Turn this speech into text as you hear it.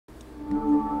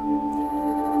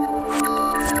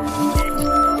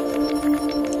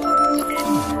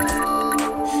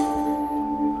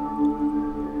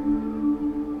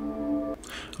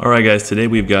Alright guys, today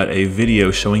we've got a video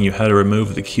showing you how to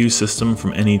remove the CUE system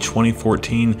from any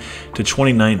 2014 to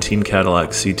 2019 Cadillac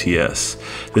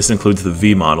CTS. This includes the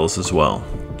V models as well.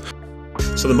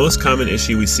 So the most common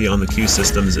issue we see on the CUE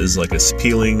systems is like a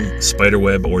peeling,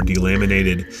 spiderweb, or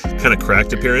delaminated kind of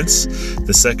cracked appearance.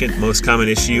 The second most common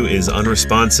issue is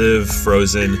unresponsive,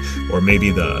 frozen, or maybe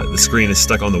the screen is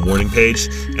stuck on the warning page.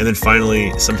 And then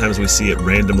finally, sometimes we see it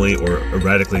randomly or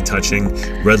erratically touching,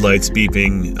 red lights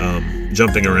beeping,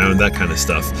 jumping around, that kind of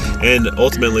stuff. And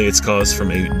ultimately it's caused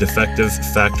from a defective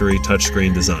factory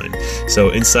touchscreen design.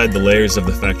 So inside the layers of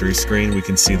the factory screen, we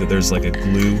can see that there's like a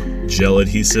glue gel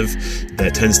adhesive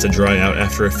that tends to dry out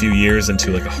after a few years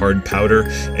into like a hard powder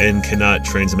and cannot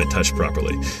transmit touch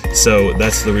properly. So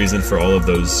that's the reason for all of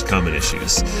those common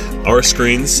issues. Our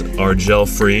screens are gel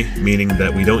free, meaning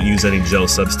that we don't use any gel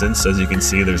substance. As you can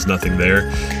see, there's nothing there,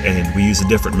 and we use a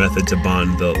different method to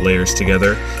bond the layers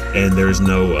together, and there's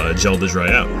no gel to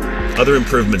dry out. Other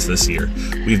improvements this year: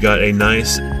 we've got a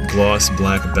nice gloss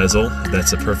black bezel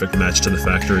that's a perfect match to the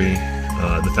factory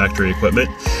equipment.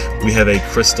 We have a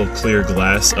crystal clear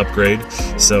glass upgrade,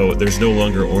 so there's no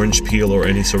longer orange peel or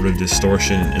any sort of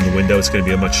distortion in the window. It's going to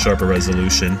be a much sharper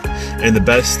resolution. And the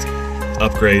best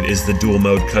upgrade is the dual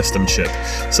mode custom chip.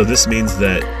 So this means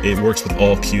that it works with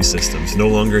all CUE systems. No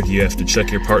longer do you have to check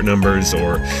your part numbers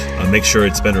or make sure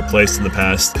it's been replaced in the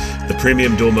past. The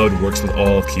premium dual mode works with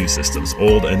all CUE systems,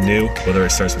 old and new, whether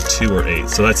it starts with 2 or 8.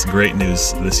 So that's great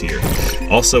news this year.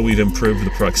 Also, we've improved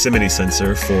the proximity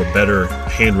sensor for better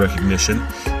hand recognition,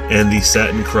 and the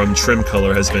satin chrome trim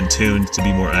color has been tuned to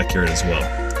be more accurate as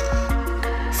well.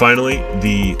 Finally,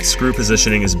 the screw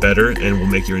positioning is better and will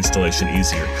make your installation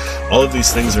easier. All of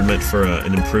these things are meant for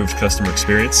an improved customer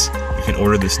experience. You can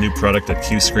order this new product at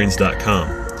CUESCREENS.com.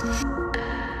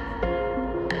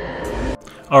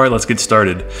 Alright, let's get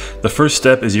started. The first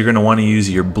step is you're going to want to use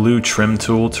your blue trim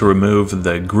tool to remove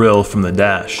the grill from the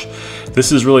dash.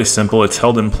 This is really simple. It's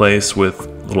held in place with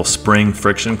little spring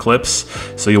friction clips.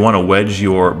 So you want to wedge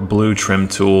your blue trim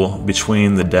tool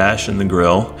between the dash and the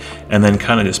grill, and then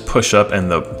kind of just push up and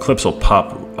the clips will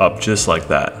pop up just like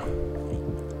that.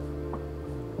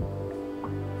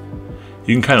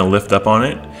 You can kind of lift up on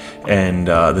it, and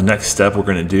the next step we're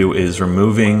going to do is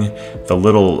removing the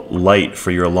little light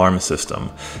for your alarm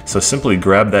system. So simply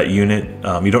grab that unit.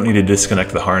 You don't need to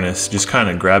disconnect the harness, just kind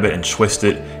of grab it and twist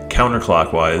it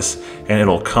counterclockwise, and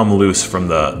it'll come loose from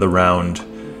the round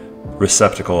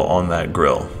receptacle on that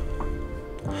grill.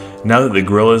 Now that the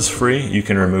grill is free, you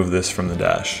can remove this from the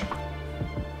dash.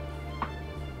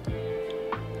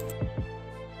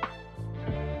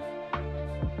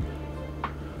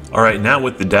 Alright, now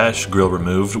with the dash grill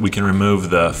removed, we can remove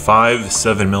the 5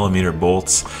 7mm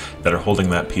bolts that are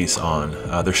holding that piece on.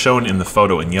 They're shown in the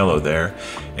photo in yellow there,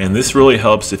 and this really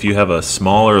helps if you have a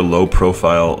smaller low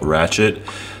profile ratchet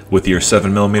with your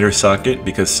 7mm socket,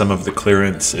 because some of the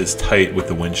clearance is tight with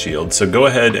the windshield. So go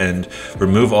ahead and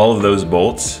remove all of those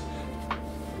bolts.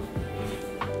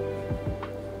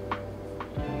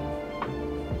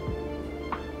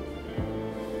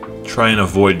 Try and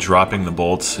avoid dropping the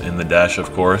bolts in the dash,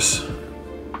 of course.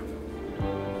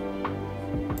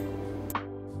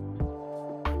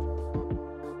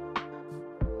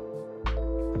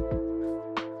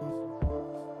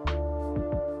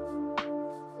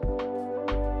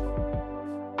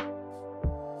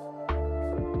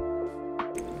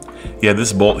 Yeah,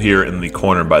 this bolt here in the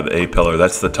corner by the A-pillar,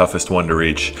 that's the toughest one to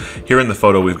reach. Here in the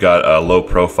photo we've got a low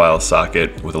profile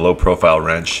socket with a low profile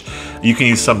wrench. You can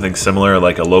use something similar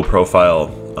like a low profile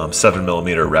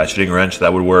 7mm ratcheting wrench.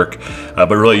 That would work, but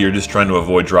really you're just trying to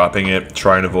avoid dropping it,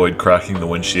 try and avoid cracking the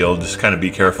windshield. Just kind of be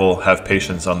careful, have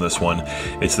patience on this one.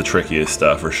 It's the trickiest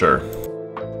for sure.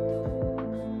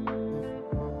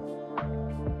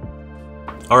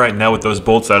 Alright, now with those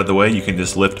bolts out of the way, you can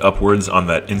just lift upwards on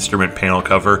that instrument panel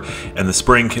cover, and the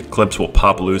spring clips will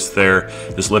pop loose there.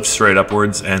 Just lift straight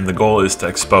upwards, and the goal is to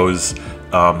expose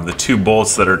the 2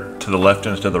 bolts that are to the left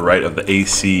and to the right of the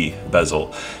AC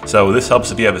bezel. So this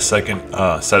helps if you have a second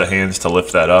set of hands to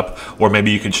lift that up, or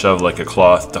maybe you can shove like a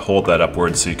cloth to hold that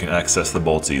upwards so you can access the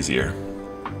bolts easier.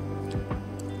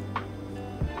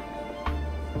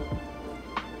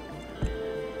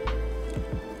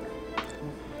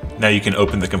 Now you can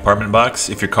open the compartment box.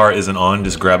 If your car isn't on,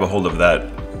 just grab a hold of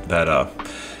that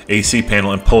AC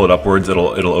panel and pull it upwards.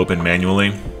 It'll open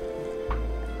manually.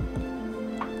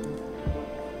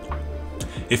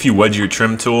 If you wedge your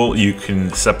trim tool, you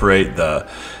can separate the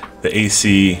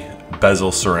AC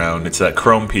bezel surround. It's that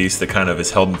chrome piece that kind of is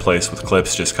held in place with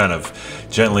clips. Just kind of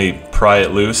gently pry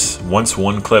it loose. Once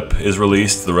one clip is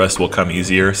released, the rest will come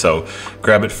easier. So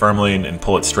grab it firmly and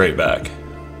pull it straight back.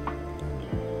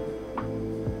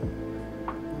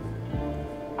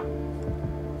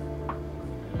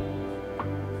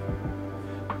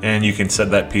 And you can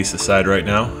set that piece aside right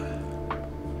now.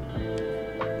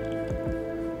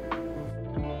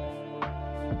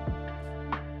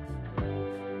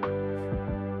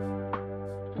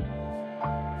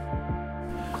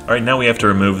 Alright, now we have to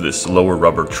remove this lower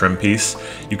rubber trim piece.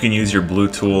 You can use your blue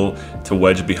tool to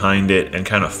wedge behind it and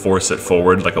kind of force it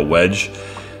forward like a wedge.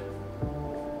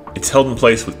 It's held in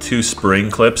place with 2 spring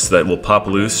clips that will pop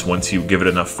loose once you give it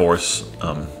enough force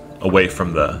away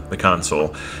from the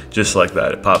console. Just like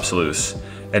that, it pops loose.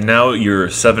 And now your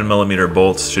 7mm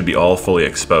bolts should be all fully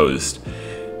exposed.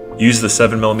 Use the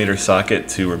 7mm socket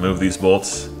to remove these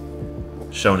bolts,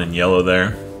 shown in yellow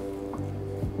there.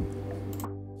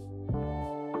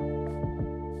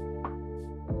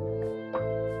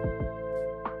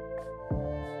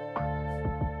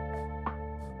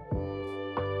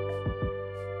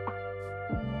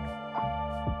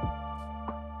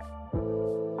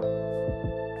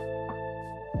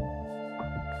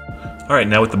 Alright,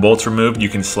 now with the bolts removed, you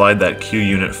can slide that CUE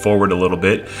unit forward a little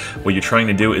bit. What you're trying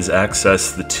to do is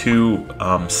access the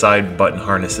 2 side button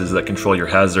harnesses that control your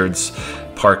hazards,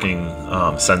 parking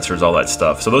sensors, all that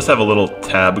stuff. So those have a little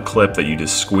tab clip that you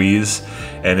just squeeze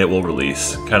and it will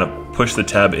release. Kind of push the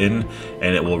tab in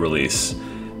and it will release.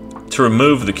 To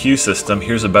remove the CUE system,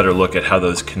 here's a better look at how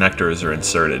those connectors are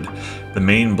inserted. The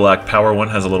main black power one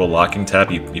has a little locking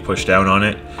tab, you push down on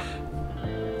it.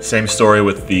 Same story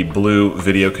with the blue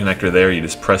video connector there, you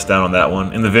just press down on that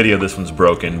one. In the video this one's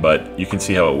broken, but you can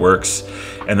see how it works.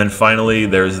 And then finally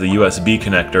there's the USB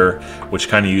connector, which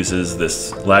kind of uses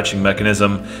this latching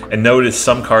mechanism. And notice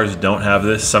some cars don't have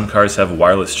this, some cars have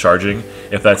wireless charging.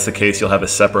 If that's the case, you'll have a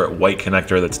separate white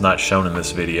connector that's not shown in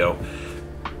this video.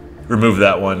 Remove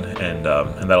that one and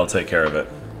that'll take care of it.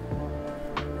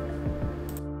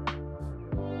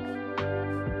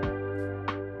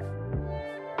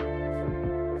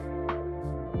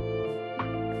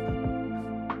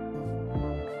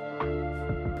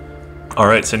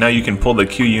 Alright, so now you can pull the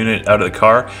CUE unit out of the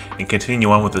car and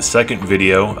continue on with the second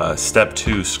video, step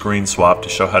 2 screen swap, to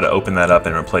show how to open that up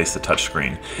and replace the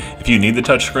touchscreen. If you need the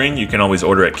touchscreen, you can always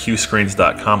order at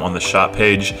CUESCREENS.com on the shop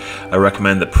page. I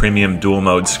recommend the premium dual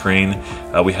mode screen.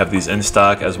 We have these in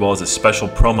stock, as well as a special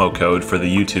promo code for the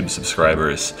YouTube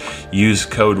subscribers. Use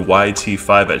code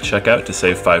YT5 at checkout to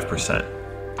save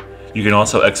 5%. You can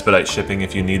also expedite shipping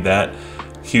if you need that.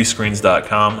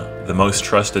 CUESCREENS.com, the most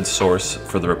trusted source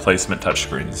for the replacement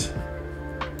touchscreens.